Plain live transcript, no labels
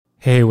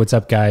Hey, what's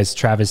up, guys?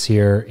 Travis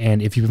here.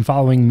 And if you've been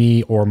following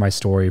me or my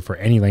story for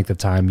any length of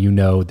time, you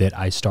know that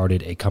I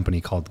started a company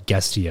called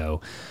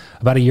Guestio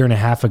about a year and a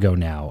half ago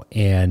now.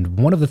 And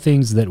one of the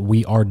things that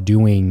we are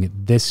doing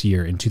this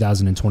year in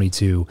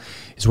 2022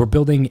 is we're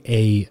building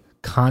a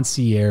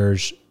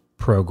concierge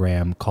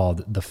program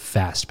called the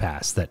Fast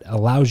Pass that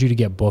allows you to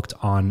get booked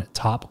on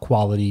top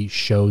quality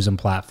shows and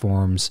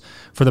platforms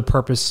for the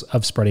purpose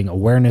of spreading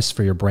awareness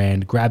for your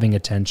brand, grabbing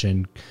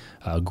attention,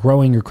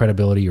 growing your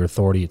credibility, your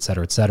authority, et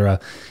cetera, et cetera.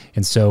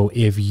 And so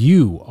if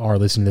you are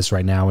listening to this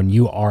right now and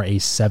you are a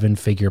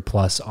 7-figure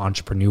plus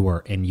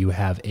entrepreneur and you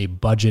have a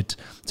budget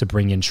to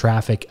bring in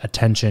traffic,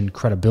 attention,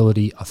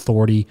 credibility,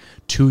 authority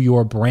to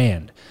your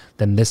brand,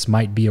 then this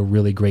might be a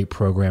really great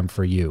program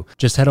for you.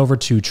 Just head over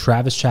to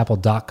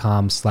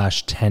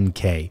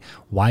travischappell.com/10K.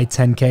 Why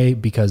 10K?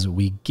 Because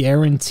we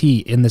guarantee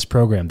in this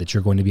program that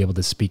you're going to be able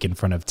to speak in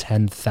front of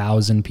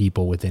 10,000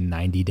 people within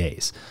 90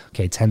 days.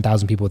 Okay,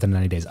 10,000 people within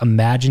 90 days.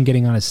 Imagine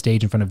getting on a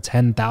stage in front of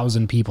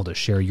 10,000 people to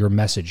share your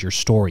message, your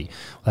story.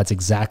 Well, that's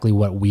exactly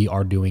what we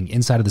are doing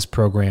inside of this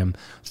program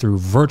through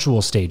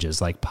virtual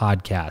stages like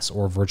podcasts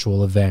or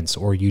virtual events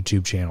or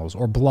YouTube channels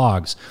or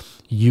blogs.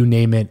 You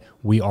name it,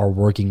 we are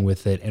working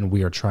with it, and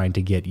we are trying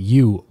to get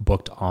you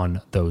booked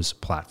on those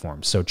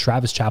platforms. So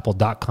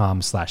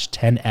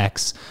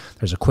travischappell.com/10X.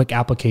 There's a quick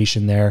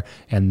application there,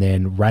 and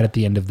then right at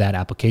the end of that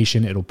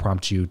application, it'll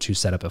prompt you to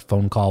set up a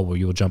phone call where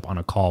you'll jump on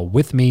a call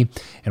with me,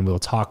 and we'll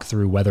talk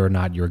through whether or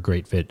not you're a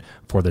great fit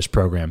for this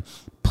program.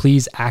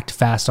 Please act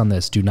fast on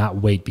this. Do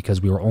not wait,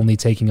 because we are only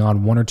taking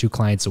on 1 or 2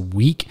 clients a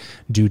week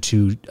due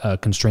to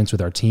constraints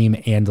with our team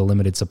and the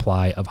limited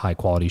supply of high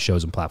quality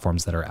shows and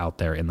platforms that are out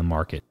there in the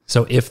market.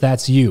 So if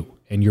that's you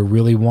and you're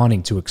really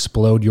wanting to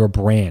explode your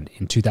brand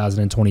in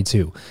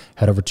 2022,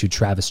 head over to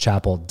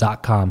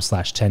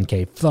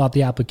travischappell.com/10K, fill out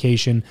the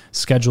application,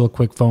 schedule a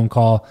quick phone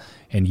call,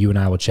 and you and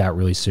I will chat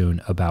really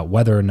soon about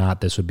whether or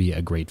not this would be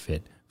a great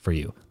fit for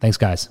you. Thanks,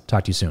 guys.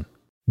 Talk to you soon.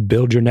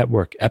 Build Your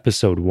Network,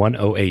 episode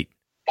 108.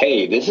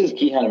 Hey, this is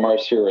Gihan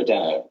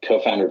Amarasiriwardena,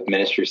 co-founder of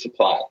Ministry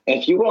Supply. And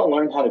if you want to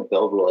learn how to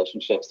build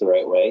relationships the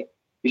right way,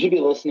 you should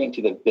be listening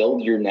to the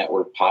Build Your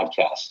Network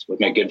podcast with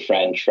my good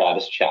friend,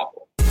 Travis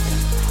Chappell.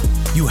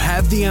 You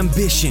have the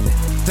ambition,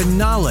 the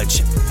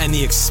knowledge, and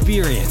the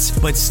experience,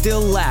 but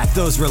still lack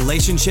those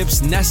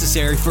relationships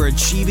necessary for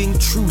achieving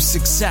true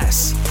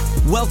success.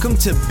 Welcome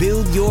to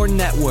Build Your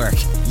Network,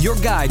 your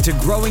guide to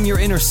growing your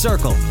inner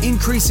circle,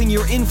 increasing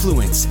your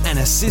influence, and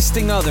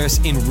assisting others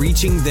in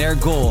reaching their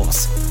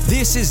goals.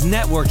 This is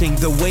networking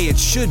the way it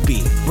should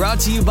be. Brought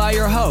to you by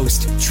your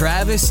host,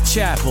 Travis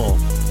Chappell.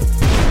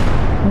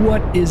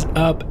 What is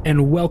up,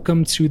 and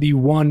welcome to the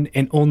one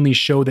and only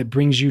show that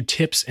brings you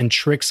tips and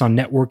tricks on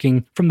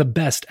networking from the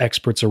best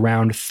experts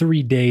around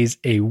 3 days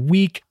a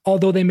week.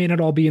 Although they may not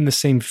all be in the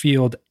same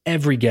field,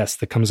 every guest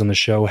that comes on the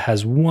show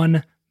has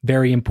one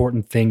very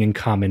important thing in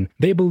common.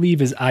 They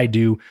believe, as I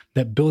do,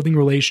 that building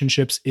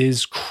relationships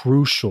is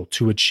crucial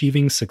to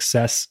achieving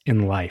success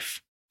in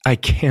life. I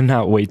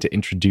cannot wait to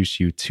introduce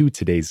you to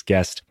today's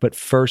guest, but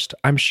first,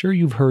 I'm sure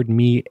you've heard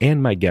me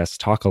and my guests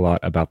talk a lot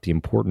about the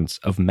importance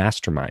of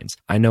masterminds.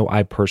 I know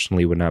I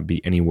personally would not be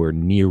anywhere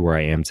near where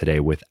I am today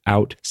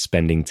without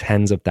spending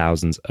tens of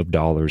thousands of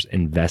dollars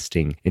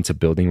investing into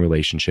building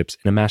relationships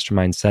in a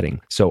mastermind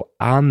setting. So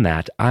on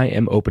that, I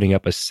am opening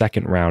up a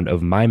second round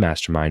of my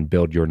mastermind,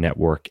 Build Your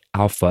Network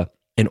Alpha,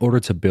 in order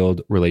to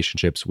build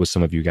relationships with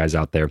some of you guys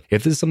out there.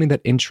 If this is something that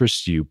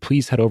interests you,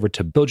 please head over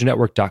to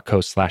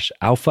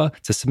buildyournetwork.co/alpha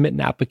to submit an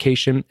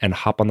application and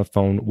hop on the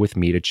phone with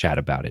me to chat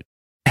about it.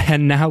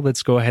 And now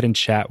let's go ahead and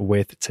chat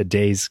with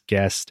today's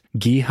guest,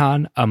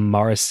 Gihan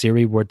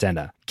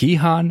Amarasiriwardena.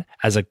 Gihan,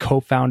 as a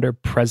co-founder,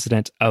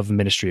 president of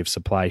Ministry of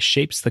Supply,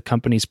 shapes the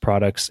company's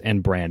products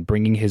and brand,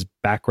 bringing his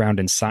background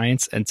in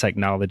science and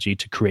technology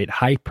to create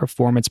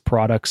high-performance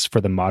products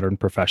for the modern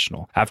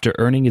professional. After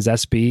earning his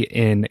SB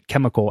in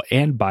chemical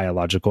and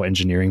biological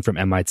engineering from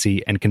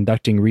MIT and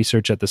conducting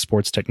research at the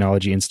Sports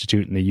Technology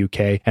Institute in the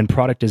UK and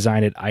product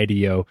design at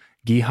IDEO,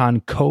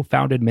 Gihan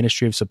co-founded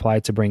Ministry of Supply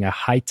to bring a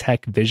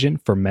high-tech vision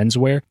for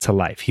menswear to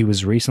life. He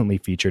was recently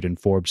featured in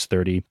Forbes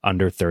 30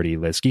 Under 30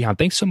 list. Gihan,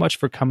 thanks so much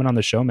for coming on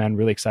the show, man.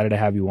 Really excited to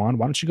have you on.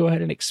 Why don't you go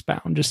ahead and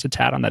expound just a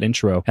tad on that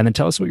intro, and then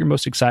tell us what you're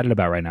most excited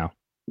about right now.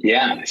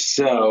 Yeah,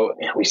 so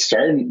we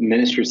started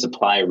Ministry of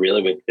Supply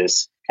really with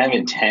this kind of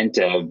intent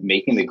of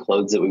making the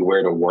clothes that we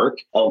wear to work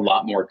a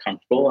lot more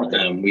comfortable.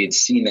 We had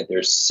seen that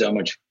there's so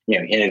much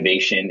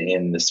innovation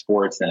in the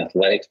sports and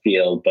athletic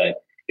field,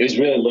 but it was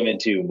really limited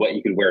to what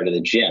you could wear to the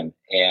gym.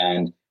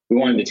 And we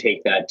wanted to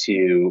take that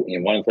to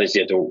one of the places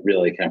you have to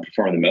really kind of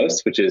perform the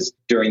most, which is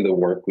during the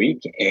work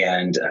week.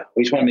 And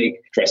we just want to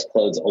make dress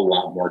clothes a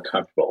lot more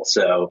comfortable.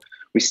 So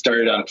we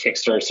started on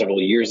Kickstarter several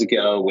years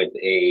ago with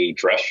a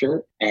dress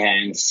shirt.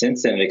 And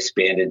since then, it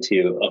expanded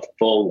to a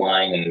full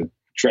line of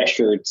dress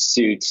shirts,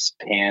 suits,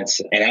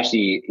 pants, and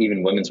actually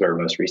even women's wear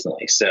most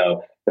recently.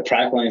 So the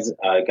product line's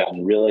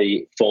gotten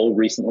really full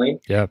recently.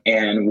 Yeah.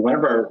 And one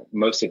of our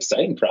most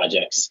exciting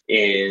projects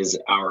is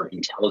our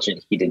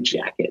intelligent heated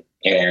jacket.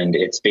 And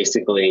it's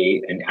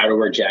basically an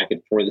outerwear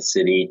jacket for the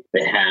city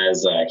that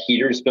has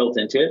heaters built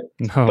into it.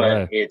 Oh, but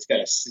right. it's got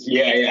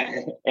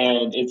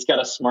and it's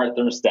got a smart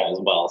thermostat as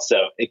well. So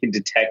it can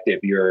detect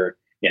if you're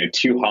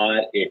too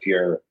hot, if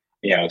you're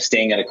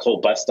staying at a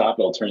cold bus stop,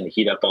 it'll turn the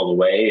heat up all the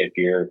way. If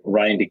you're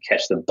running to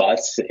catch the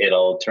bus,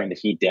 it'll turn the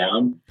heat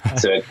down.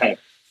 So it kind of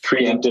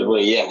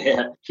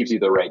preemptively, keeps you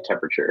the right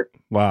temperature.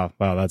 Wow,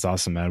 that's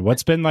awesome, man.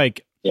 What's been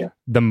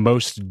the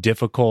most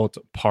difficult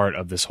part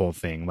of this whole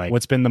thing? Like,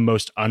 what's been the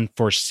most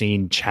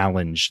unforeseen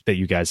challenge that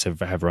you guys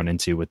have run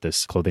into with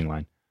this clothing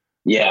line?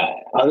 Yeah,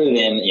 other than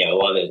a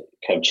lot of the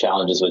kind of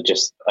challenges with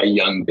just a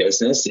young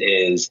business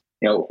is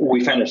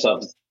we find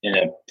ourselves in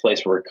a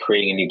place where we're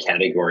creating a new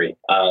category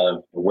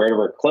of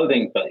wear-to-work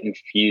clothing, but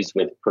infused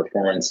with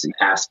performance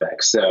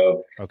aspects.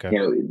 So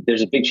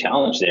there's a big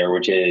challenge there,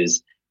 which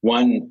is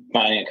one,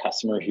 finding a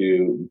customer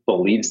who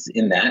believes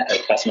in that,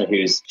 a customer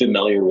who's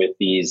familiar with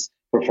these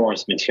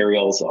performance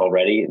materials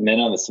already. And then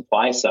on the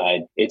supply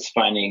side, it's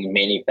finding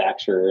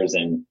manufacturers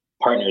and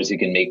partners who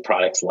can make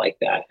products like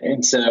that.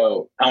 And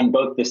so on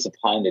both the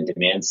supply and the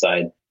demand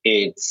side,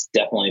 there's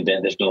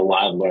been a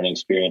lot of learning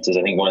experiences.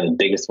 I think one of the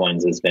biggest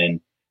ones has been,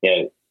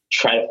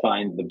 try to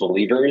find the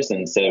believers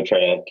instead of try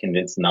to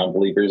convince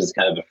non-believers is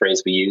kind of a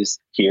phrase we use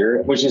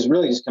here, which is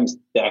really just comes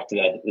back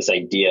to this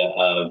idea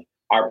of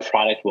our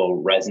product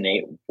will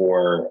resonate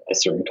for a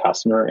certain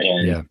customer,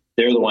 and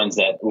they're the ones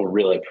that will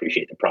really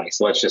appreciate the product.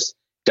 So let's just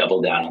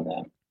double down on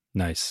them.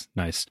 Nice.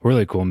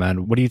 Really cool,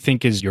 man. What do you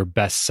think is your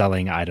best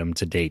selling item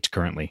to date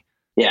currently?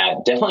 Yeah,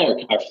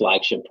 definitely our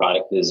flagship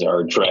product is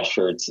our dress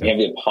shirts. We have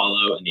the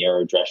Apollo and the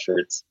Aero dress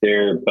shirts.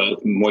 They're both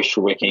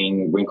moisture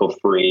wicking, wrinkle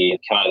free,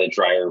 come out of the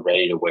dryer,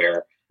 ready to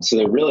wear. So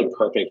they're really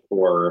perfect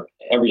for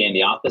every day in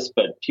the office,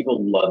 but people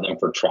love them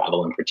for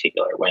travel in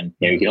particular when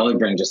you can only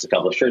bring just a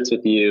couple of shirts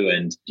with you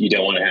and you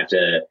don't want to have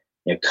to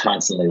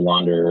constantly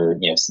launder,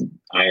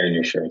 iron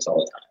your shirts all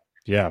the time.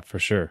 Yeah, for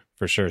sure.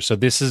 So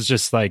this is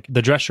just like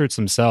the dress shirts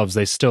themselves,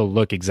 they still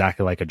look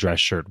exactly like a dress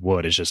shirt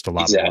would. It's just a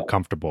lot more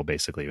comfortable,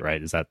 basically,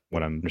 right? Is that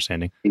what I'm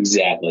understanding?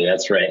 Exactly.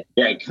 That's right.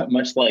 Yeah,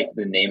 much like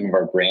the name of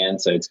our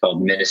brand. So it's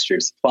called Ministry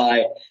of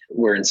Supply.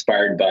 We're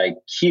inspired by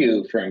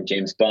Q from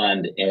James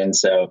Bond. And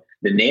so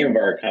the name of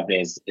our company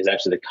is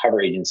actually the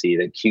cover agency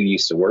that Q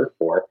used to work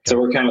for. So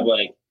we're kind of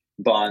like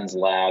Bond's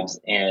labs.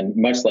 And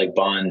much like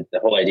Bond, the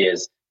whole idea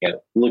is,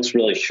 looks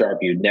really sharp.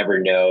 You'd never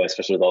know,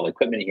 especially with all the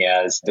equipment he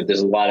has, but there's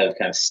a lot of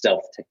kind of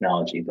stealth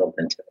technology built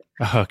into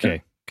it.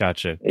 Okay.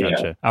 Gotcha.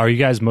 Are you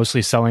guys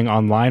mostly selling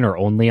online or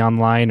only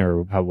online,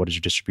 or what is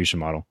your distribution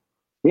model?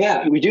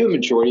 Yeah, we do a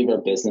majority of our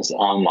business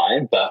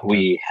online, but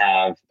we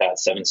have about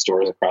 7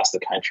 stores across the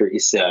country.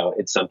 So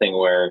it's something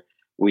where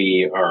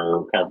we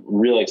are kind of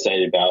really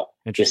excited about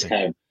this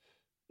kind of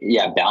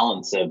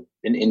balance of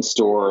an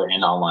in-store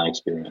and online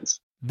experience.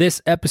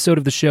 This episode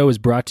of the show is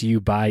brought to you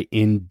by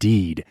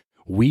Indeed.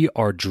 We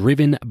are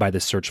driven by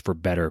the search for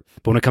better.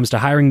 But when it comes to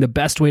hiring, the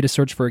best way to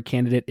search for a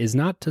candidate is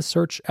not to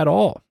search at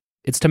all.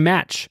 It's to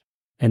match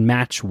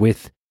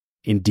with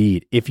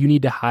Indeed. If you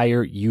need to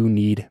hire, you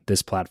need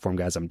this platform,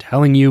 guys. I'm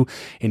telling you,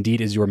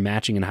 Indeed is your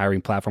matching and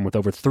hiring platform with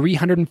over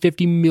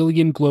 350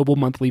 million global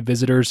monthly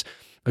visitors,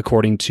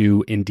 according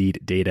to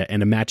Indeed data,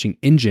 and a matching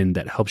engine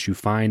that helps you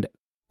find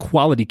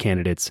quality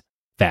candidates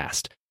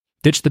fast.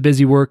 Ditch the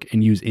busy work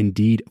and use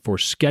Indeed for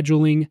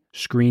scheduling,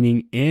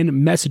 screening, and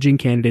messaging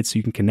candidates so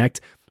you can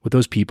connect with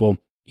those people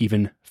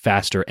even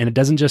faster. And it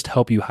doesn't just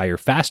help you hire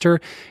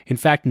faster. In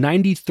fact,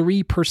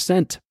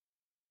 93%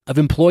 of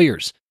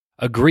employers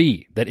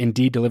agree that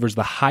Indeed delivers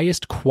the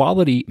highest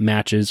quality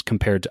matches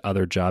compared to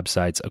other job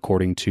sites,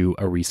 according to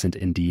a recent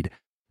Indeed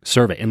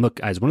survey. And look,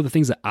 guys, one of the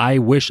things that I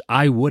wish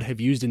I would have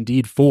used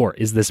Indeed for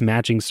is this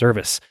matching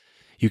service.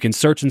 You can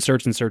search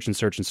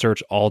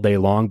all day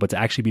long, but to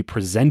actually be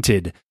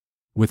presented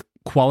with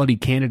quality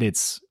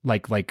candidates,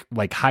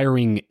 like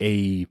hiring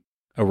a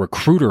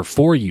recruiter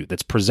for you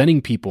that's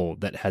presenting people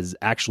that has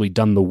actually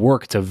done the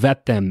work to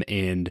vet them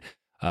and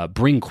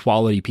bring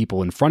quality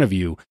people in front of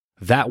you,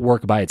 that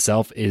work by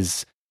itself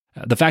is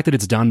the fact that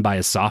it's done by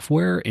a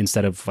software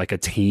instead of like a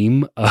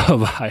team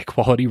of high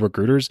quality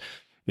recruiters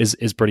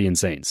is pretty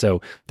insane.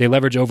 So they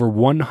leverage over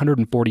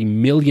 140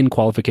 million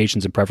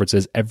qualifications and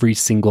preferences every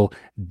single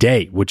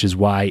day, which is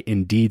why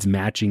Indeed's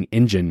matching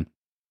engine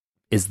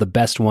is the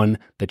best one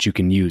that you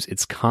can use.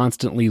 It's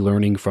constantly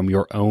learning from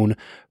your own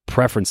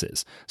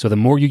preferences. So the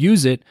more you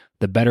use it,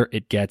 the better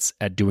it gets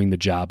at doing the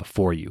job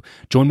for you.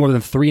 Join more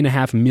than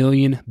 3.5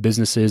 million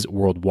businesses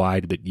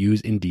worldwide that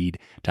use Indeed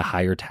to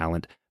hire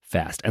talent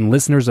fast. And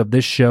listeners of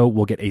this show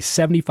will get a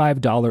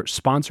 $75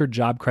 sponsored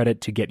job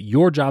credit to get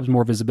your jobs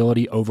more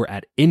visibility over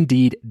at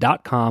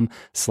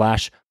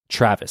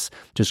Indeed.com/Travis.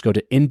 Just go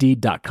to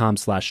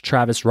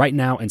Indeed.com/Travis right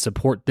now and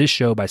support this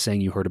show by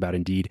saying you heard about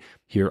Indeed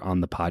here on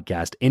the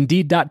podcast.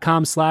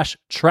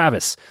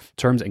 Indeed.com/Travis.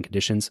 Terms and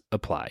conditions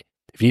apply.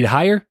 If you need to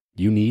hire,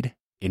 you need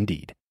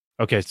Indeed.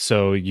 Okay,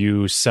 so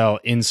you sell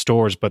in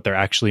stores, but they're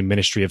actually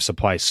Ministry of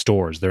Supply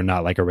stores. They're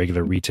not like a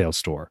regular retail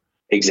store.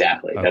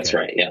 Exactly. Okay. That's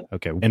right. Yeah.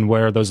 Okay. And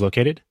where are those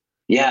located?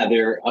 Yeah,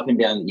 they're up and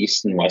down the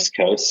East and West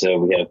Coast. So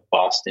we have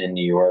Boston,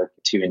 New York,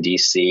 2 in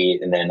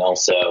DC, and then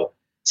also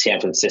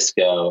San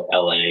Francisco,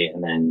 LA,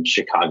 and then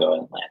Chicago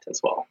and Atlanta as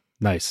well.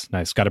 Nice.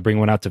 Got to bring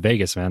one out to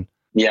Vegas, man.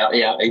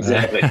 Yeah,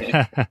 exactly.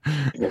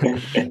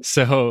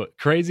 So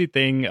crazy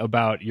thing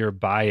about your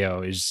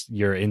bio is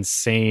your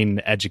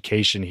insane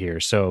education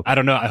here. So I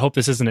don't know. I hope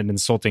this isn't an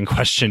insulting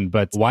question,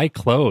 but why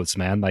clothes,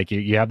 man? Like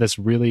you have this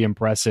really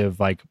impressive,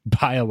 like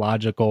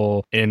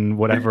biological and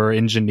whatever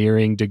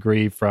engineering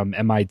degree from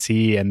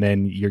MIT, and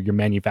then your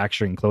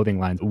manufacturing clothing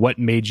lines. What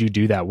made you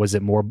do that? Was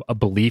it more a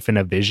belief in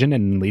a vision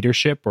and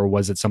leadership, or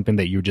was it something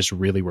that you just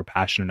really were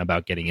passionate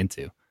about getting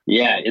into?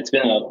 Yeah, it's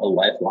been a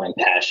lifelong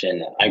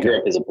passion. I grew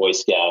up as a Boy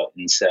Scout.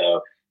 And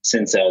so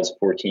since I was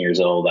 14 years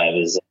old, I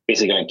was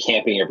basically going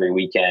camping every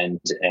weekend.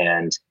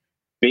 And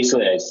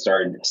basically I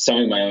started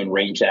sewing my own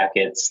rain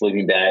jackets,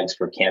 sleeping bags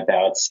for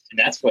campouts. And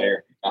that's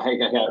where I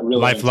got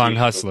really lifelong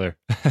hustler.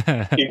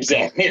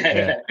 Exactly.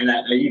 Yeah. And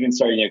I even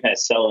started, kind of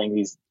selling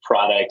these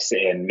products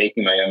and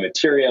making my own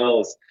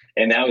materials.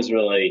 And that was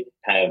really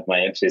kind of my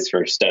emphasis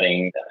for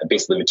studying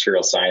basically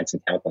material science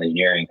and chemical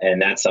engineering.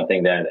 And that's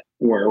something that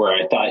where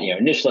I thought,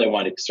 initially I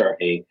wanted to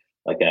start a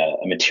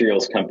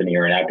materials company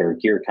or an outdoor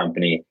gear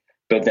company,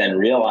 but then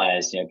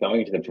realized,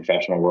 going into the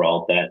professional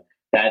world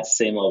that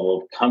same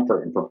level of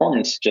comfort and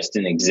performance just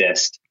didn't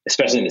exist,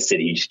 especially in the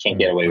city. You just can't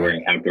get away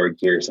wearing outdoor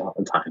gears all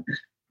the time.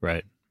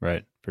 Right.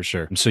 For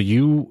sure. So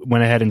you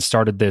went ahead and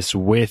started this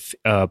with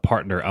a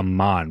partner,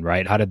 Aman,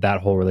 right? How did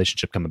that whole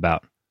relationship come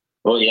about?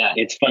 Well, yeah,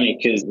 it's funny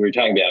because we were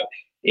talking about,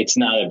 it's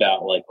not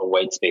about like a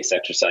white space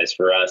exercise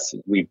for us.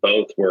 We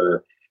both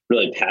were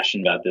really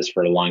passionate about this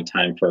for a long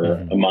time.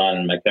 For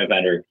Aman, my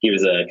co-founder, he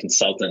was a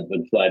consultant,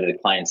 would fly to the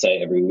client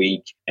site every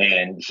week,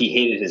 and he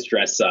hated his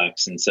dress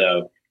socks. And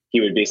so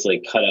he would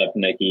basically cut up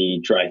Nike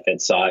dry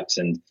fit socks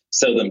and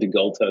sew them to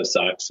gold toe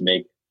socks to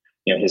make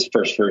his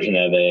first version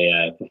of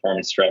a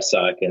performance dress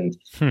sock. And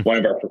one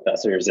of our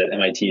professors at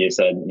MIT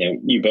said,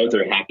 you both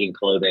are hacking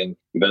clothing,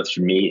 you both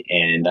should meet.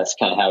 And that's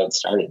kind of how it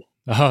started.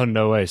 Oh,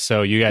 no way.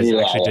 So you guys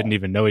actually didn't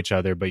even know each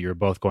other, but you were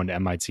both going to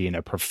MIT and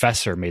a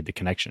professor made the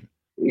connection.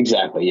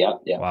 Exactly. Yeah.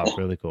 Wow.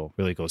 Really cool.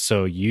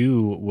 So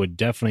you would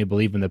definitely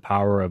believe in the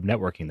power of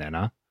networking then,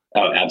 huh?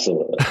 Oh,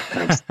 absolutely.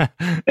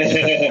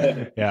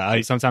 Yeah.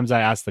 Sometimes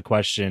I ask the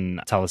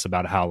question, tell us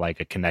about how like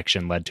a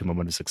connection led to a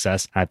moment of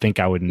success. I think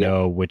I would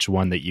know which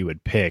one that you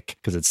would pick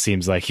because it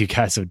seems like you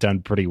guys have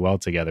done pretty well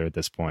together at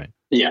this point.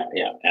 Yeah,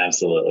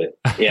 absolutely.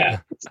 Yeah.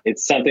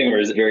 It's something where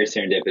it's very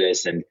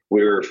serendipitous, and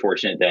we were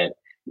fortunate that,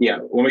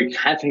 when we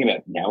kind of think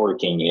about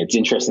networking, it's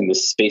interesting. The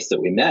space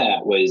that we met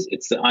at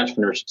it's the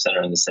entrepreneurship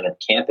center in the center of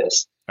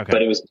campus,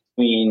 but it was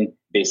between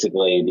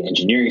basically the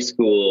engineering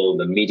school,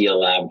 the media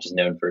lab, which is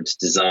known for its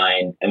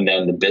design, and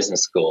then the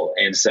business school.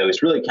 And so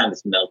it's really kind of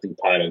this melting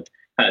pot of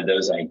kind of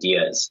those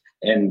ideas.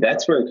 And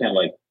that's where kind of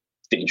like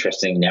the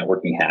interesting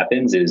networking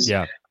happens is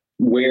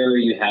where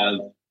you have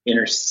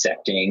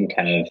intersecting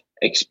kind of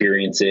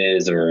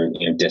experiences or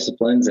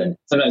disciplines, and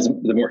sometimes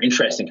the more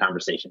interesting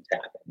conversations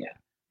happen.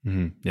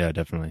 Yeah,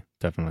 definitely.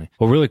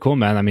 Well, really cool,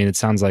 man. I mean, it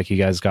sounds like you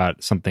guys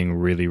got something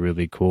really,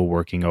 really cool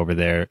working over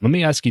there. Let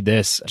me ask you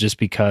this, just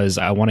because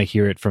I want to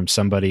hear it from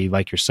somebody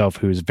like yourself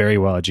who's very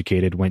well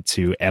educated, went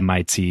to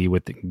MIT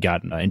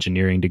got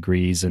engineering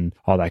degrees and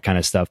all that kind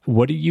of stuff.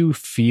 What do you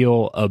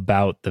feel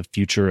about the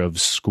future of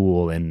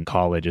school and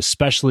college,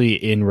 especially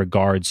in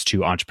regards to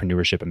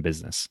entrepreneurship and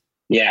business?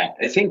 Yeah,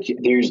 I think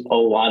there's a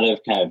lot of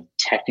kind of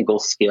technical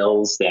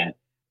skills that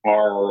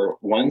are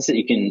ones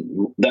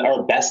that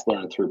are best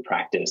learned through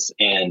practice.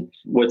 And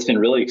what's been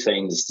really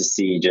exciting is to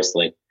see just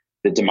like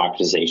the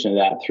democratization of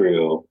that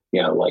through,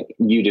 like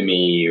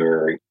Udemy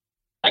or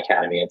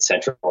Academy, et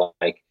cetera.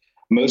 Like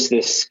most of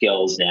the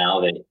skills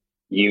now that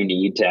you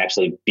need to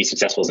actually be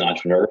successful as an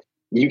entrepreneur,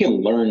 you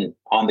can learn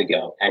on the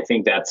go. I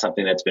think that's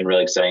something that's been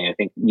really exciting. I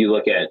think you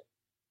look at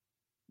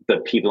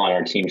the people on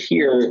our team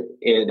here,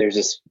 there's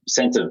this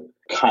sense of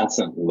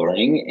constant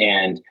learning,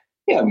 and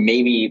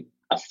maybe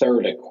a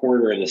third, a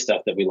quarter of the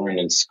stuff that we learned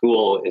in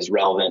school is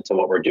relevant to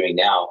what we're doing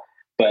now,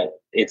 but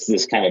it's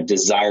this kind of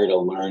desire to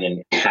learn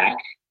and hack.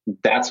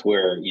 That's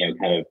where,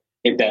 kind of,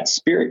 if that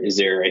spirit is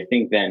there, I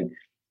think then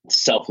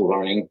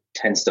self-learning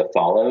tends to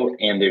follow.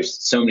 And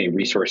there's so many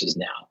resources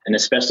now. And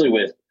especially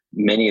with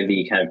many of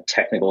the kind of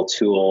technical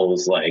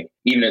tools, like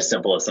even as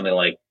simple as something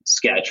like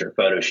Sketch or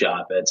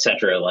Photoshop, et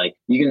cetera, like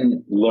you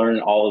can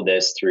learn all of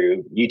this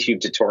through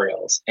YouTube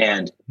tutorials.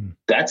 And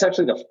that's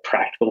actually the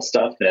practical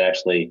stuff that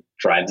actually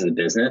drives the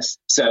business.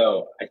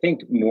 So I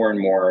think more and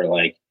more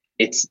like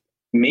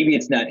maybe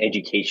it's not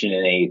education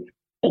in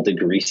a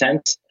degree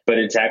sense, but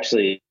it's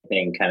actually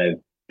kind of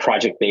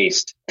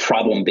project-based,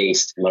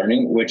 problem-based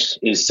learning, which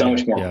is so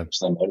much more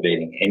personally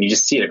motivating. And you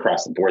just see it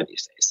across the board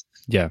these days.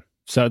 Yeah.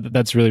 So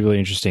that's really, really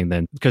interesting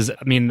then. Because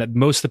I mean,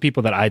 most of the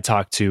people that I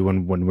talk to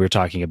when we're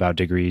talking about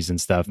degrees and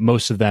stuff,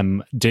 most of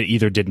them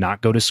either did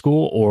not go to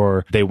school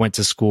or they went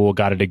to school,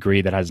 got a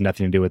degree that has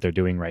nothing to do with what they're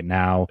doing right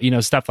now,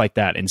 stuff like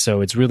that. And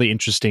so it's really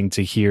interesting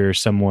to hear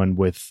someone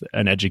with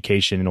an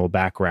educational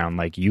background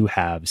like you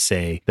have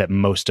say that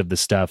most of the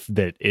stuff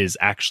that is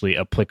actually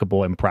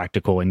applicable and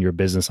practical in your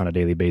business on a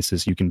daily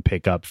basis, you can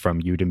pick up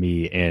from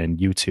Udemy and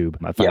YouTube.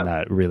 I find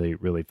that really,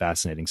 really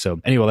fascinating.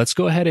 So anyway, let's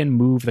go ahead and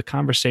move the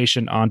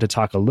conversation on to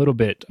talk a little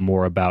bit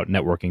more about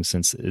networking,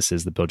 since this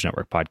is the Build Your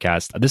Network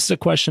podcast. This is a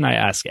question I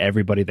ask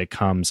everybody that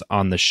comes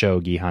on the show,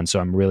 Gihan. So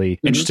I'm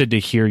really interested to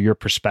hear your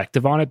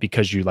perspective on it,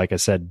 because you, like I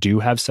said, do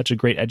have such a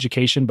great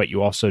education, but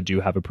you also do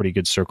have a pretty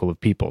good circle of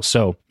people.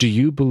 So do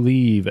you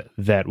believe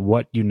that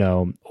what you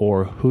know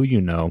or who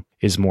you know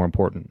is more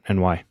important,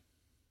 and why?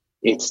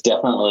 It's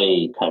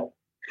definitely kind of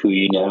who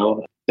you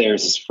know.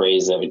 There's this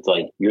phrase that it's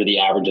like, you're the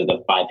average of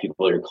the 5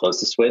 people you're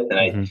closest with.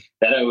 And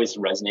that always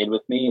resonated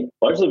with me,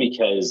 largely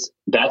because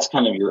that's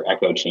kind of your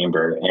echo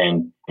chamber.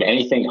 And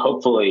anything,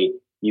 hopefully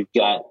you've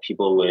got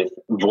people with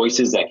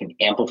voices that can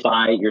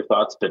amplify your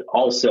thoughts, but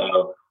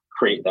also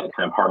create that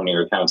kind of harmony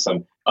or kind of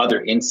some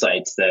other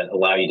insights that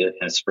allow you to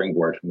kind of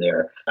springboard from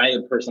there. I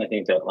personally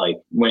think that like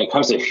when it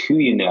comes to who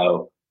you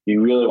know,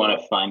 you really want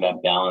to find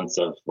that balance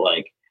of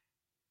like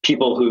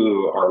people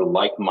who are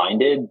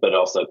like-minded, but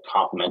also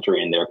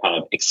complementary in their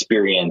kind of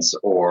experience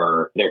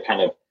or their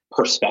kind of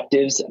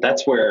perspectives.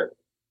 That's where,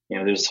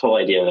 there's this whole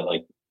idea that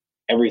like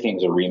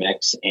everything's a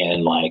remix,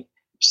 and like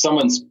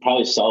someone's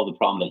probably solved the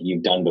problem that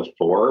you've done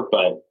before,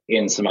 but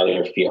in some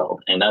other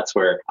field. And that's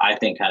where I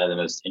think kind of the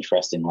most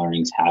interesting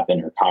learnings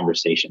happen, or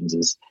conversations,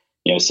 is,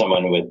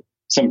 someone with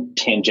some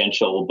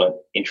tangential but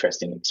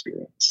interesting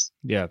experience.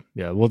 Yeah.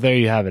 Well, there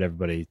you have it,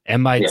 everybody.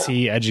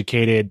 MIT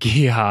educated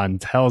Gihan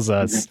tells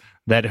us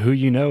that who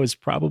you know is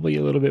probably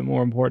a little bit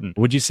more important.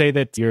 Would you say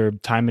that your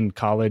time in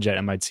college at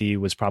MIT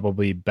was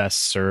probably best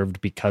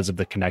served because of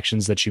the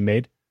connections that you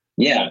made?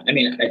 Yeah. I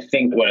mean, I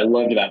think what I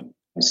loved about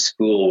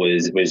school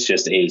was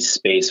just a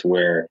space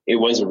where it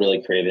was a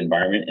really creative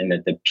environment, and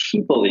that the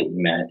people that you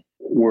met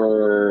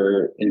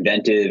were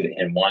inventive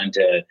and wanted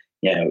to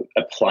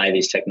apply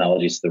these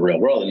technologies to the real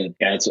world. And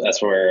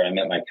that's where I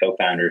met my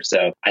co-founder.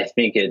 So I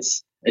think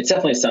it's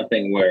definitely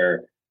something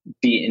where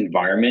the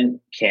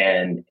environment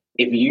can,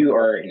 if you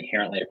are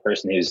inherently a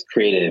person who's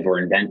creative or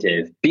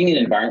inventive, being in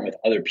an environment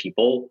with other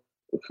people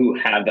who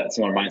have that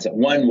similar mindset,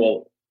 one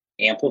will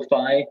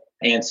amplify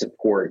and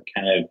support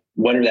kind of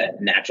whatever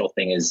that natural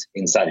thing is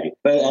inside of you.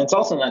 But it's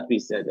also not to be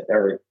said,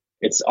 or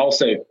it's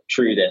also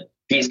true that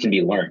these can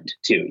be learned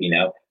too,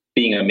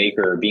 being a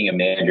maker or being a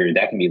manager,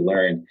 that can be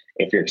learned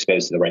if you're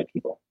exposed to the right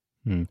people.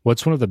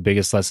 What's one of the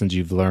biggest lessons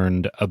you've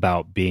learned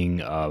about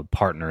being a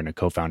partner and a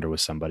co-founder with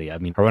somebody? I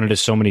mean, I run into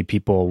so many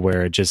people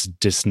where it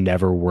just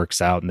never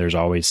works out, and there's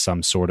always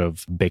some sort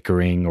of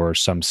bickering or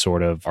some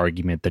sort of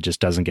argument that just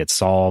doesn't get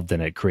solved,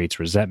 and it creates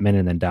resentment,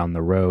 and then down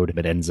the road,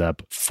 it ends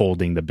up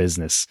folding the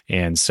business.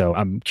 And so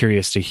I'm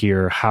curious to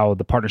hear how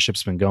the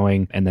partnership's been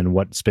going, and then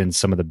what's been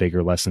some of the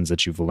bigger lessons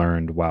that you've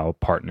learned while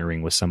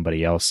partnering with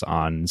somebody else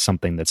on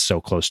something that's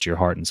so close to your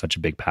heart and such a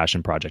big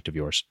passion project of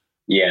yours.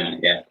 Yeah.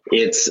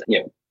 It's,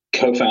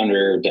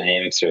 co-founder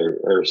dynamics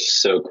are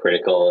so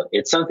critical.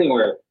 It's something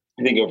where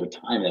I think over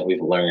time that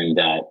we've learned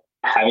that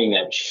having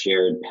that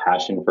shared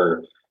passion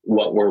for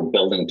what we're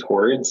building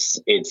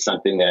towards, it's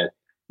something that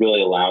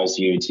really allows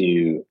you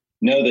to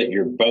know that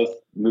you're both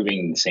moving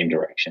in the same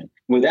direction.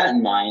 With that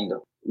in mind,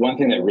 one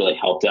thing that really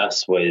helped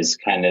us was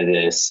kind of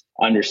this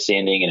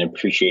understanding and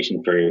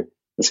appreciation for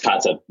this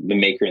concept, the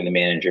maker and the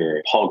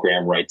manager. Paul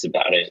Graham writes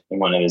about it in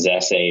one of his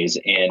essays,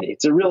 and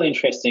it's a really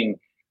interesting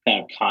kind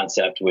of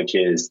concept, which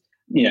is,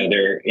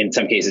 there are in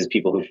some cases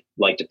people who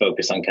like to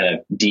focus on kind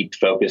of deep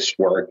focused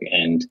work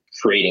and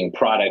creating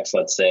products,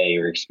 let's say,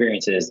 or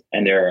experiences.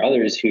 And there are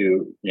others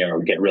who,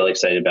 get really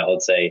excited about,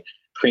 let's say,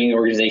 creating an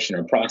organization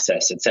or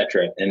process, et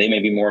cetera. And they may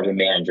be more of a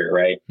manager,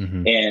 right?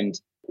 And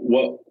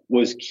what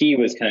was key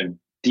was kind of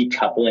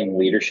decoupling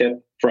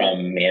leadership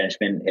from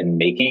management and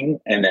making,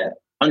 and that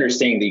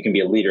understanding that you can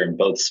be a leader in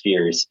both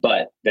spheres,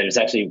 but that it's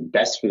actually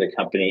best for the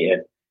company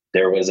if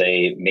there was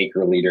a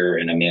maker leader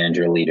and a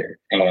manager leader.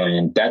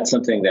 And that's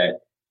something that,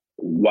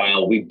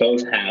 while we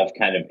both have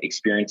kind of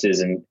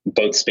experiences in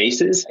both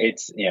spaces,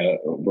 it's,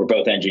 we're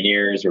both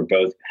engineers, we're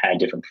both had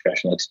different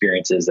professional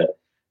experiences that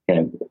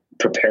kind of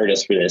prepared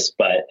us for this.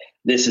 But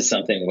this is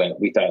something that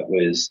we thought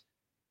was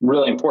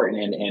really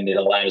important, and it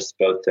allows us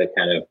both to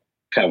kind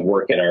of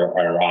work at our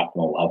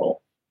optimal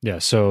level. Yeah.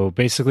 So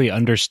basically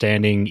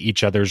understanding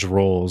each other's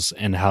roles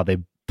and how they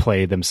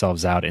play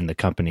themselves out in the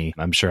company,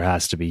 I'm sure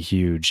has to be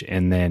huge.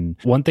 And then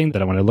one thing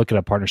that I want to look at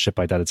a partnership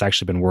like that, it's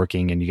actually been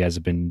working and you guys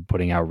have been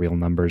putting out real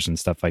numbers and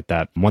stuff like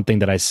that. One thing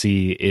that I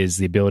see is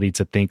the ability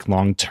to think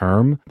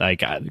long-term,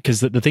 like,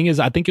 because the thing is,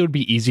 I think it would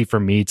be easy for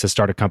me to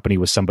start a company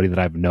with somebody that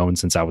I've known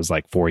since I was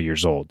like 4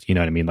 years old. You know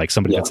what I mean? Like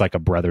somebody that's like a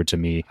brother to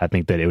me. I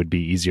think that it would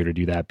be easier to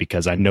do that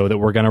because I know that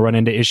we're going to run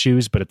into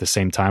issues, but at the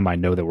same time, I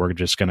know that we're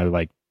just going to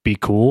like be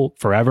cool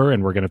forever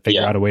and we're going to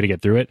figure out a way to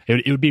get through it.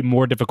 It would be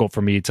more difficult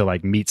for me to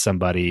like meet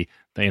somebody,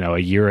 a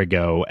year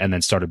ago and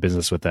then start a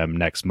business with them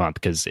next month,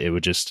 because it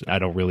would just, I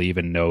don't really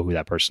even know who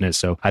that person is.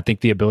 So I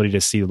think the ability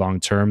to see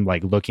long-term,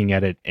 like looking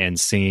at it and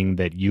seeing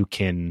that you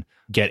can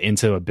get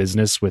into a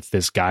business with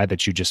this guy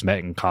that you just met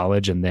in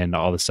college, and then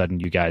all of a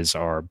sudden you guys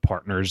are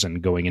partners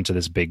and going into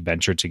this big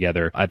venture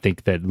together. I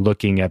think that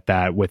looking at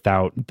that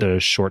without the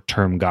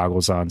short-term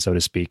goggles on, so to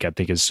speak, I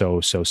think is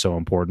so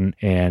important.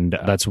 And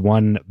that's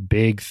one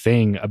big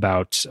thing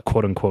about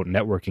quote unquote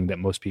networking that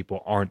most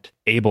people aren't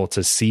able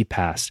to see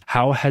past.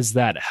 How has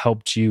that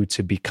helped you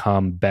to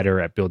become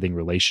better at building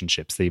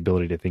relationships, the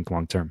ability to think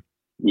long-term?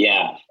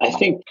 Yeah, I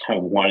think kind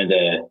of one of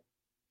the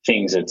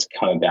things that's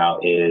come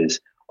about is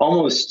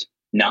almost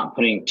not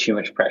putting too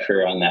much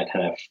pressure on that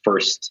kind of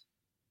first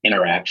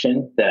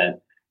interaction.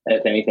 That,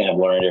 if anything, I've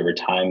learned over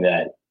time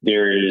that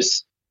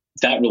there's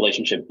that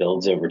relationship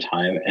builds over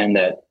time, and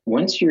that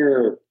once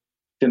you're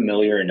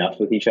familiar enough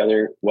with each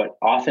other, what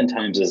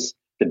oftentimes is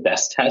the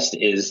best test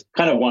is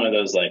kind of one of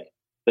those like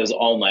those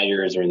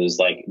all-nighters or those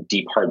like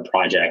deep, hard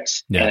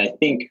projects. Yeah. And I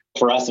think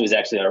for us, it was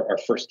actually our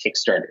first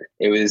Kickstarter.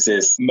 It was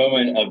this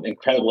moment of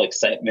incredible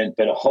excitement,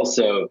 but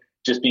also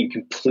just being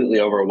completely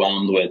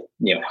overwhelmed with,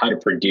 how to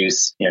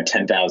produce,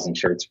 10,000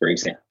 shirts, for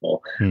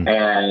example.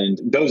 And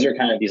those are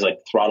kind of these like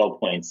throttle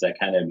points that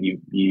kind of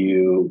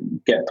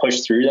you get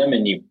pushed through them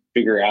and you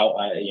figure out,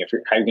 how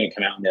you're going to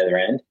come out on the other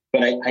end.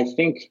 But I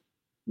think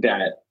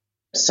that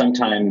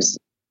sometimes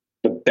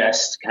the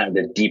best, kind of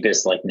the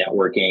deepest like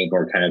networking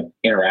or kind of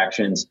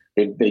interactions,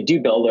 they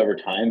do build over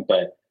time,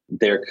 but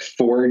they're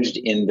forged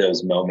in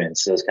those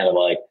moments. Those kind of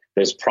like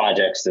those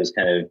projects,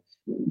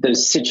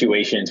 those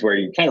situations where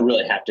you kind of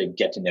really have to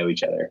get to know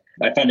each other.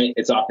 I find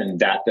it's often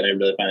that I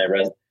really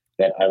find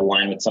that I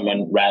align with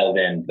someone rather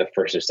than the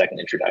first or second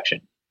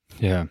introduction.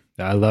 Yeah.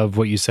 I love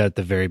what you said at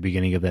the very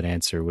beginning of that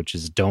answer, which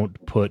is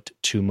don't put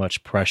too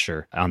much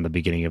pressure on the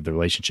beginning of the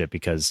relationship,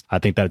 because I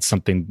think that's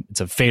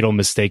it's a fatal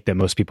mistake that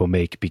most people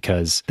make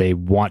because they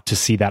want to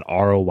see that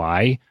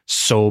ROI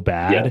so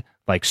bad,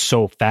 like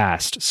so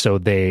fast. So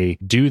they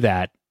do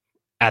that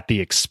at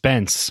the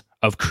expense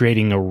of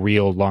creating a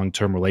real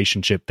long-term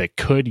relationship that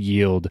could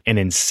yield an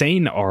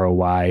insane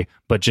ROI,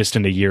 but just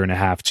in a year and a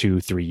half,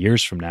 2-3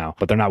 years from now.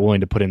 But they're not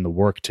willing to put in the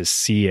work to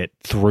see it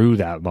through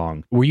that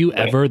long. Were you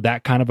ever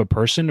that kind of a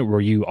person, or were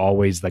you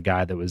always the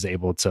guy that was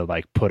able to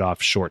like put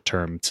off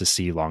short-term to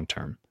see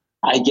long-term?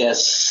 I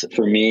guess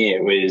for me,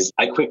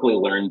 I quickly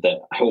learned that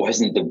I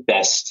wasn't the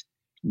best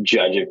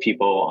judge of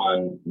people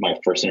on my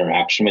first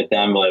interaction with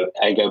them. Like,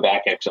 I go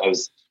back, actually, I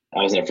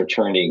was in a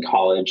fraternity in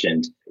college,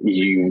 and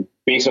you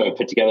basically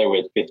put together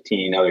with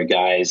 15 other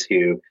guys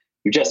who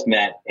just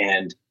met.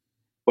 And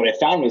what I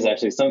found was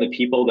actually some of the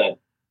people that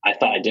I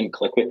thought I didn't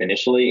click with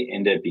initially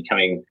ended up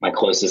becoming my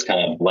closest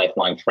kind of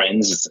lifelong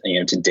friends,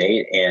 to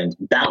date. And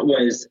that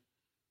was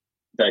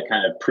the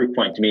kind of proof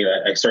point to me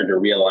that I started to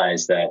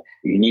realize that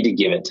you need to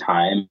give it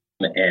time.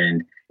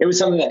 And it was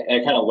something that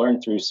I kind of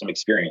learned through some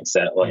experience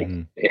that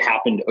it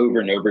happened over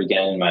and over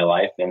again in my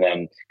life. And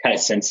then kind of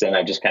since then,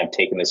 I've just kind of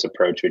taken this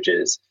approach, which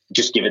is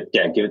just give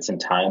it some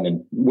time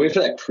and wait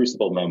for that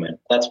crucible moment.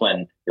 That's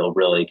when you'll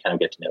really kind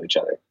of get to know each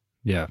other.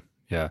 Yeah.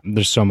 Yeah.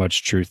 There's so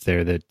much truth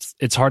there that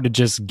it's hard to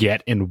just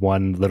get in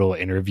one little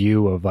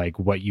interview of like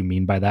what you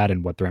mean by that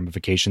and what the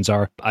ramifications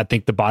are. I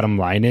think the bottom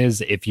line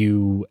is, if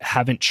you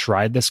haven't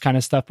tried this kind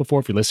of stuff before,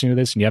 if you're listening to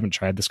this and you haven't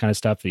tried this kind of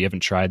stuff, you haven't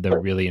tried the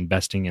really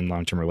investing in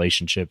long-term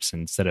relationships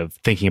instead of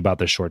thinking about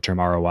the short-term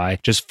ROI,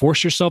 just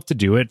force yourself to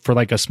do it for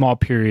like a small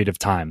period of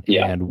time.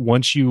 Yeah. And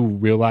once you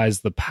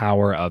realize the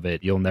power of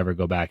it, you'll never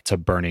go back to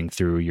burning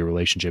through your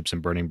relationships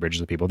and burning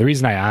bridges with people. The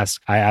reason I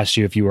asked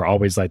you if you were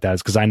always like that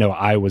is because I know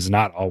I was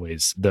not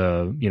always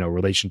the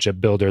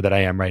relationship builder that I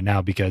am right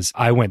now, because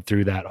I went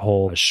through that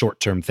whole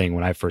short-term thing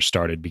when I first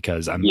started,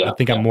 because I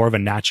think I'm more of a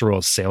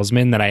natural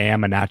salesman than I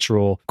am a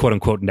natural quote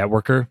unquote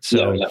networker.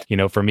 So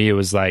for me, it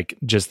was like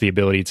just the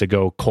ability to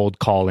go cold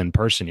call in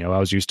person. I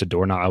was used to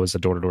I was a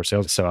door-to-door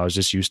sales, so I was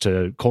just used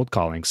to cold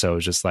calling. So it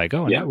was just like,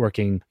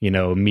 networking,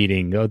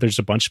 meeting. Oh, there's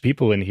a bunch of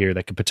people in here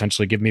that could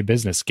potentially give me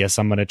business. Guess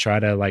I'm going to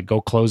try to like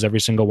go close every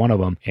single one of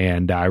them.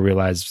 And I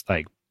realized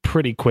like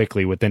pretty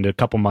quickly within a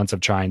couple months of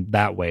trying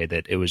that way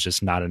that it was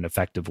just not an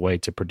effective way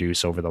to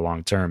produce over the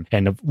long term.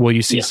 And will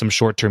you see some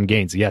short-term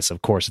gains? Yes,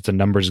 of course. It's a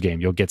numbers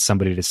game. You'll get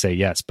somebody to say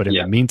yes. But in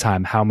the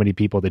meantime, how many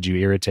people did you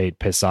irritate,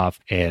 piss off,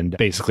 and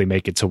basically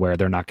make it to where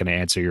they're not going to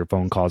answer your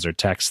phone calls or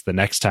texts the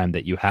next time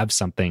that you have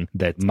something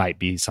that might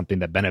be something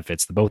that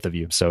benefits the both of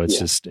you? So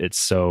it's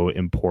so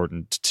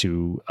important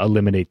to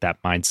eliminate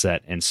that mindset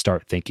and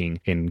start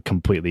thinking in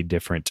completely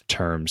different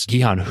terms.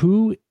 Gihan,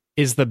 who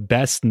is the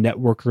best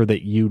networker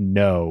that you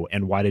know,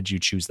 and why did you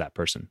choose that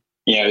person?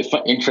 Yeah, it's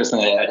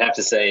interesting. I'd have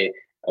to say,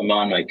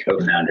 Aman, my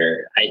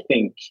co-founder, I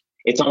think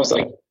it's almost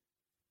like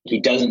he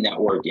doesn't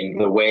network in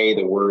the way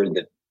the word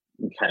that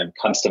kind of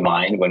comes to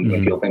mind when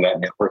people think about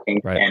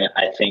networking. Right. And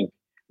I think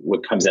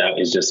what comes out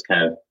is just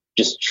kind of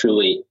just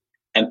truly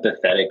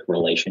empathetic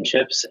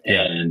relationships,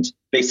 and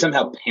they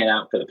somehow pan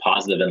out for the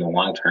positive in the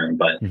long term.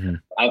 But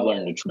I've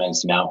learned a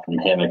tremendous amount from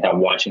him and kind of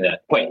watching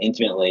that quite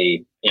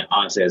intimately,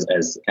 honestly, as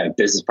kind of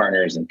business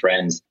partners and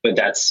friends. But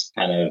that's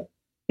kind of,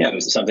 it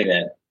was something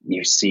that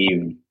you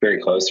see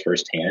very close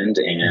firsthand.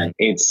 And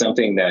it's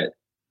something that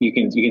you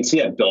can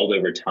see that build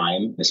over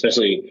time,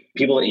 especially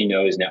people that you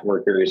know as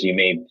networkers. You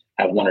may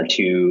have one or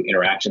two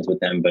interactions with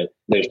them, but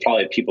there's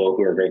probably people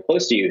who are very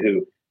close to you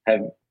who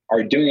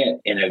are doing it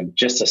in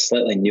just a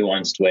slightly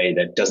nuanced way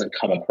that doesn't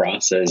come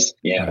across as,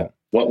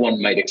 what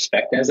one might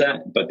expect as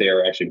that, but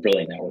they're actually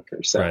brilliant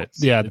networkers. So. Right.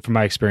 Yeah. From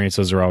my experience,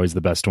 those are always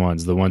the best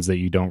ones. The ones that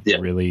you don't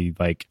really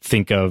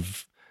think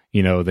of,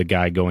 the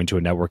guy going to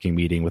a networking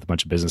meeting with a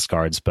bunch of business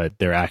cards, but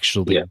they're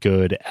actually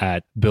good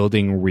at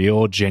building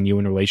real,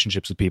 genuine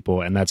relationships with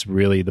people. And that's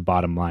really the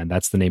bottom line.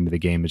 That's the name of the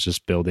game, is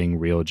just building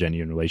real,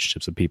 genuine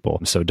relationships with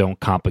people. So don't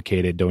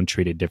complicate it. Don't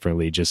treat it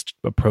differently. Just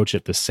approach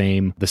it the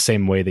same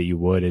way that you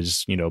would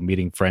as,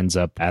 meeting friends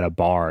up at a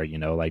bar,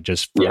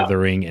 just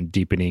furthering and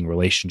deepening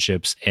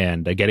relationships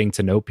and getting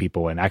to know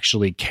people and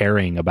actually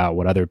caring about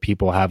what other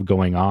people have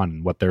going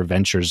on, what their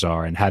ventures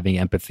are, and having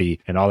empathy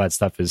and all that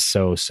stuff is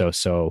so, so,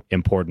 so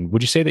important.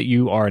 Would you say that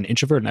you are an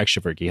introvert and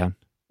extrovert, Gihan?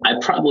 I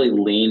probably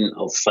lean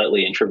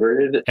slightly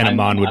introverted. And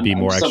Aman would be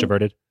more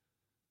extroverted?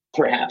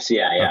 Perhaps,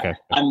 yeah. Okay.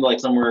 I'm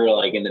somewhere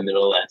in the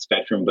middle of that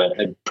spectrum, but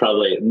I'm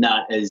probably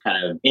not as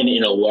kind of in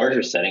a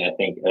larger setting. I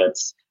think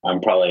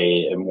I'm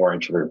probably a more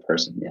introverted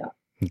person, yeah.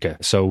 Okay.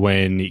 So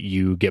when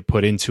you get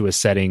put into a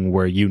setting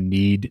where you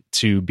need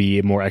to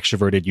be more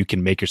extroverted, you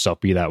can make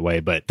yourself be that way.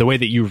 But the way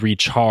that you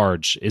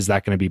recharge, is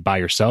that going to be by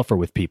yourself or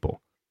with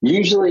people?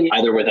 Usually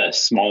either with a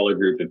smaller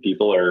group of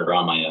people or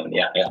on my own.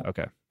 Yeah.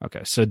 Okay.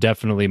 So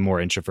definitely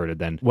more introverted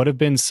then. What have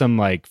been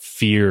some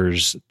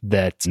fears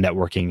that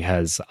networking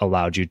has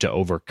allowed you to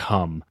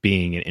overcome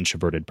being an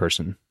introverted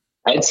person?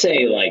 I'd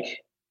say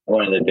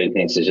one of the big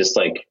things is just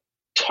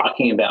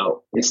talking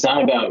about, it's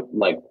not about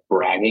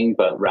bragging,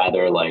 but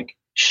rather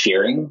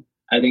sharing.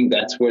 I think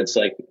that's where it's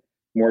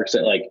more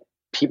exciting.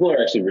 People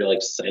are actually really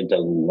excited to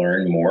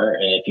learn more.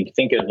 And if you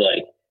think of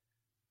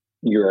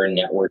you're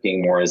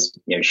networking more as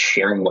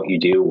sharing what you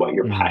do, what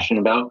you're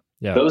passionate about.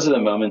 Yeah. Those are the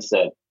moments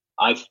that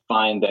I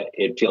find that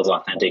it feels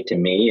authentic to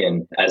me.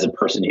 And as a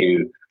person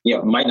who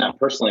might not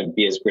personally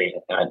be as great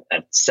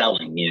at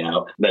selling,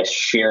 the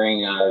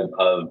sharing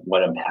of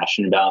what I'm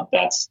passionate about,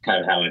 that's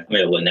kind of how I'm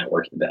able to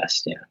network the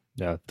best.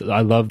 Yeah,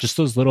 I love just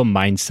those little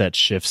mindset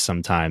shifts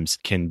sometimes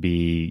can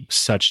be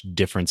such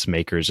difference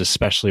makers,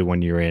 especially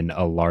when you're in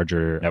a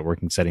larger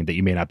networking setting that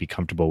you may not be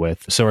comfortable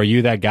with. So are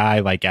you that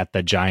guy at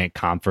the giant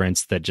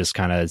conference that just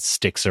kind of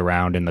sticks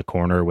around in the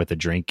corner with a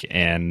drink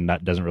and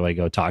doesn't really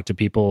go talk to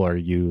people? Or are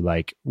you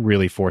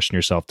really forcing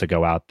yourself to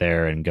go out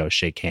there and go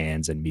shake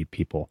hands and meet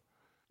people?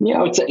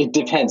 It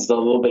depends. A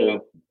little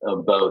bit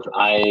of both.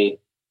 I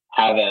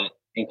have an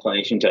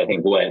inclination to, I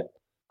think,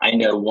 I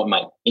know what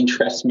might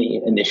interest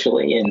me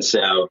initially. And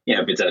so,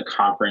 if it's at a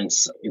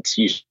conference, it's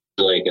usually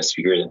a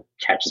speaker that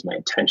catches my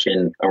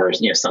attention or,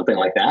 something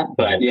like that.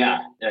 But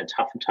a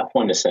tough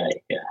one to say.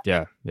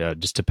 Yeah. It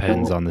just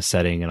depends on the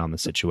setting and on the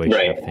situation.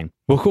 Right. And everything.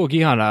 Well, cool.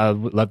 Gihan, I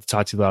would love to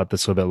talk to you about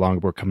this a little bit longer.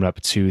 We're coming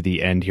up to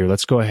the end here.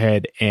 Let's go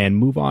ahead and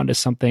move on to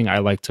something I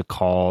like to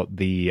call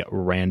the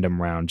random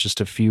round.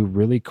 Just a few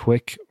really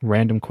quick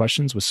random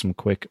questions with some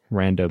quick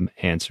random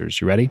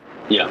answers. You ready?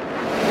 Yeah.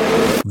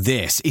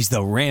 This is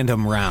the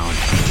random round.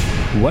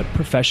 What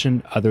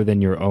profession other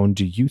than your own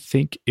do you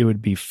think it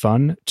would be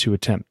fun to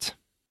attempt?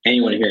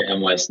 Anyone here at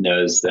MWest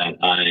knows that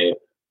I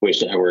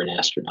wish I were an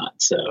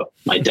astronaut. So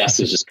my desk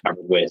is just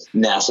covered with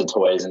NASA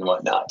toys and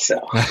whatnot.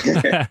 So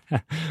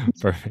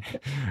perfect.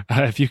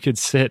 If you could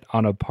sit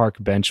on a park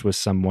bench with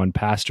someone,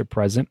 past or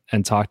present,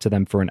 and talk to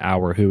them for an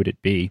hour, who would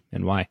it be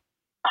and why?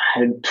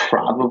 I'd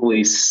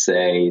probably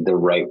say the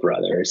Wright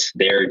brothers.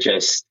 They're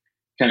just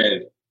kind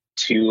of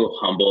two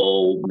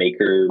humble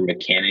maker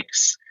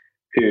mechanics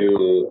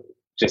who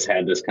just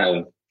had this kind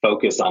of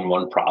focus on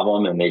one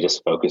problem, and they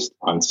just focused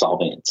on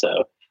solving it.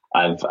 So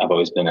I've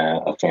always been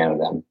a fan of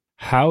them.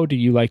 How do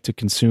you like to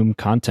consume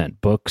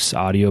content? Books,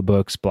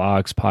 audiobooks,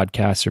 blogs,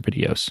 podcasts, or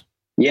videos?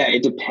 Yeah,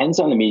 it depends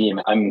on the medium.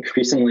 I'm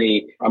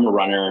a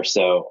runner,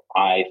 so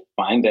I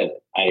find that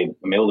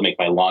I'm able to make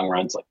my long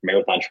runs,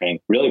 marathon training,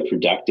 really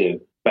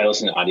productive by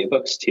listening to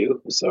audiobooks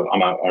too. So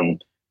I'm out on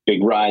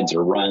big rides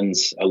or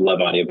runs. I love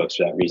audiobooks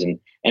for that reason.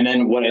 And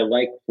then what I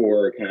like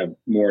for kind of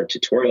more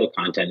tutorial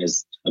content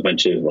is a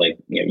bunch of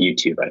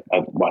YouTube.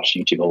 I've watched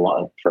YouTube a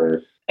lot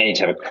for any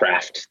type of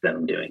craft that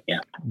I'm doing. Yeah.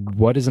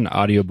 What is an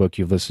audiobook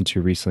you've listened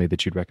to recently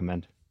that you'd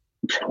recommend?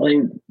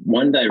 Probably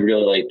one that I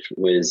really liked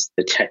was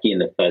The Techie and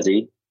the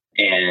Fuzzy.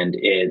 And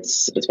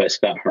it's by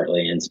Scott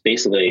Hartley. And it's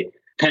basically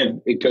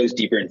it goes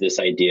deeper into this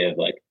idea of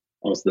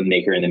almost the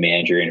maker and the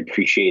manager and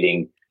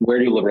appreciating where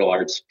do liberal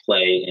arts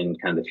play in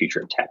kind of the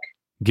future of tech.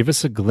 Give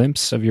us a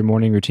glimpse of your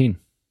morning routine.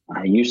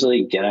 I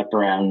usually get up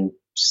around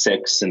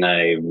 6 and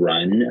I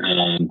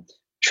run.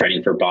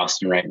 Training for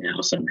Boston right now,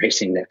 so I'm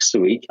racing next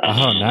week.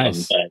 Oh,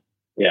 nice. But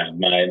yeah,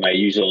 my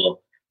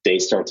usual day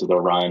starts with a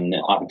run,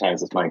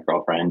 oftentimes with my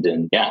girlfriend,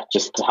 and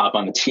just to hop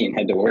on the tee and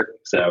head to work.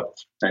 So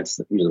that's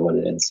usually what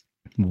it is.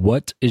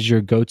 What is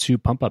your go-to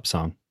pump-up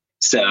song?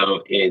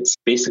 So it's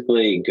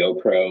basically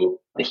GoPro.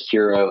 The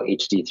Hero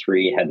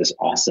HD3 had this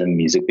awesome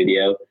music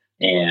video.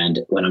 And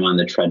when I'm on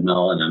the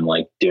treadmill and I'm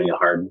like doing a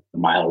hard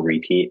mile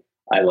repeat,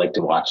 I like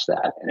to watch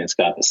that. And it's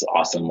got this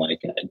awesome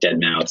Dead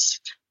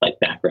Mouse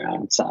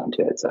background sound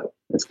to it. So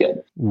it's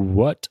good.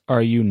 What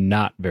are you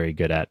not very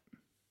good at?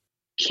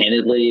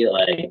 Candidly,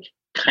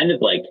 kind of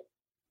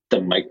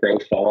the micro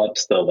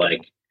follow-ups,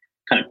 the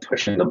kind of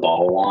pushing the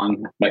ball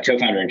along. My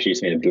co-founder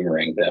introduced me to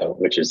Boomerang though,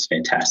 which is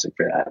fantastic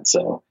for that.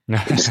 So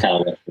just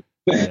kind of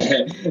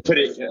put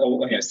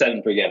it, set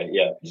and forget it.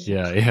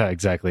 Yeah,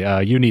 exactly.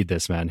 You need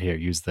this, man. Here,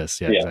 use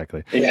this. Yeah.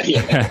 Exactly.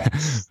 Yeah.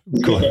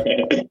 Cool.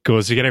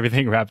 So you get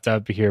everything wrapped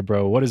up here,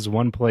 bro. What is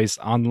one place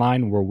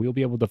online where we'll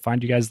be able to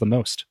find you guys the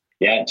most?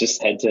 Yeah,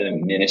 just head to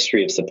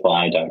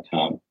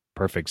ministryofsupply.com.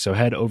 Perfect. So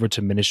head over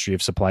to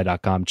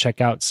ministryofsupply.com, check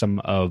out some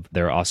of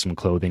their awesome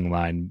clothing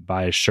line,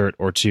 buy a shirt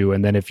or two.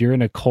 And then if you're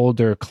in a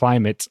colder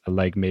climate,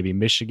 like maybe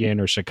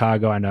Michigan or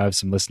Chicago, I know I have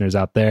some listeners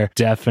out there,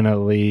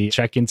 definitely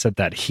check into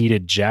that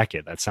heated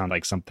jacket. That sounds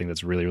like something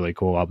that's really, really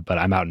cool. But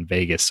I'm out in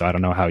Vegas, so I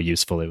don't know how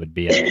useful it would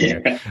be out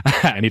here.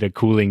 I need a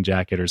cooling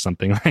jacket or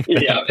something like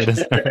that. Yeah.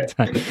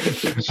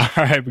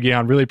 All right,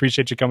 Gihan, really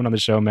appreciate you coming on the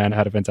show, man. I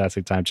had a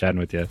fantastic time chatting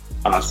with you.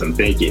 Awesome.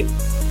 Thank you.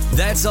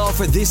 That's all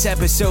for this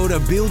episode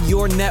of Build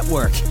Your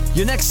Network.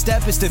 Your next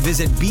step is to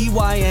visit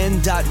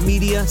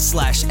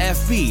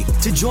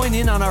byn.media/FB to join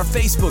in on our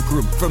Facebook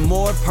group for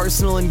more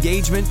personal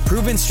engagement,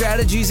 proven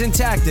strategies, and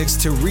tactics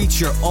to reach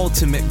your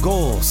ultimate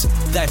goals.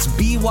 That's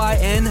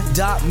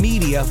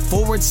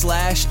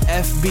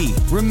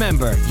byn.media/FB.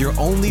 Remember, you're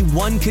only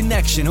one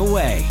connection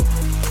away.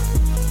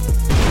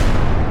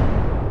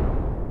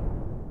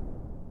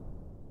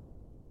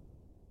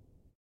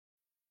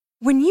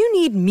 When you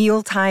need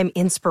mealtime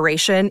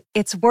inspiration,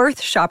 it's worth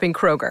shopping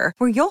Kroger,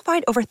 where you'll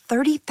find over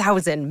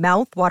 30,000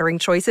 mouth-watering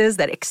choices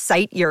that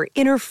excite your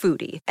inner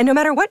foodie. And no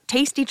matter what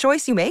tasty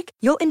choice you make,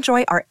 you'll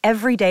enjoy our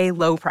everyday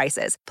low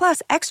prices,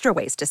 plus extra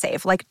ways to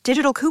save, like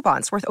digital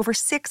coupons worth over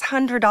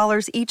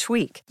 $600 each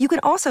week. You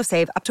can also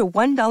save up to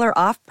 $1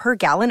 off per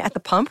gallon at the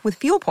pump with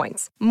fuel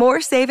points.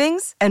 More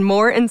savings and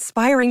more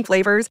inspiring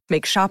flavors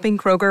make shopping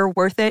Kroger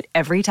worth it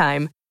every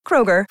time.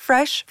 Kroger,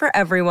 fresh for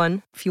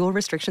everyone. Fuel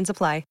restrictions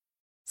apply.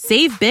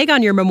 Save big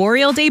on your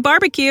Memorial Day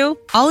barbecue,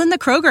 all in the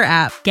Kroger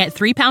app. Get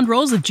 3-pound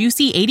rolls of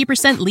juicy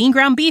 80% lean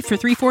ground beef for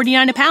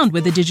 $3.49 a pound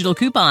with a digital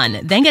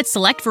coupon. Then get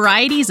select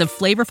varieties of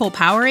flavorful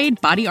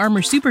Powerade, Body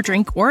Armor Super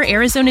Drink, or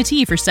Arizona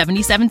tea for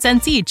 77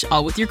 cents each,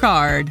 all with your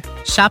card.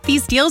 Shop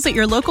these deals at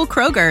your local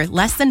Kroger,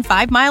 less than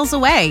 5 miles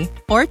away.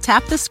 Or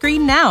tap the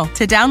screen now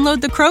to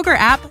download the Kroger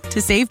app to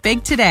save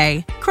big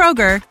today.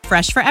 Kroger,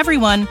 fresh for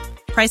everyone.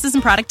 Prices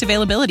and product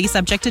availability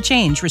subject to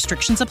change.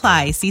 Restrictions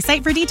apply. See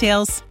site for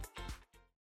details.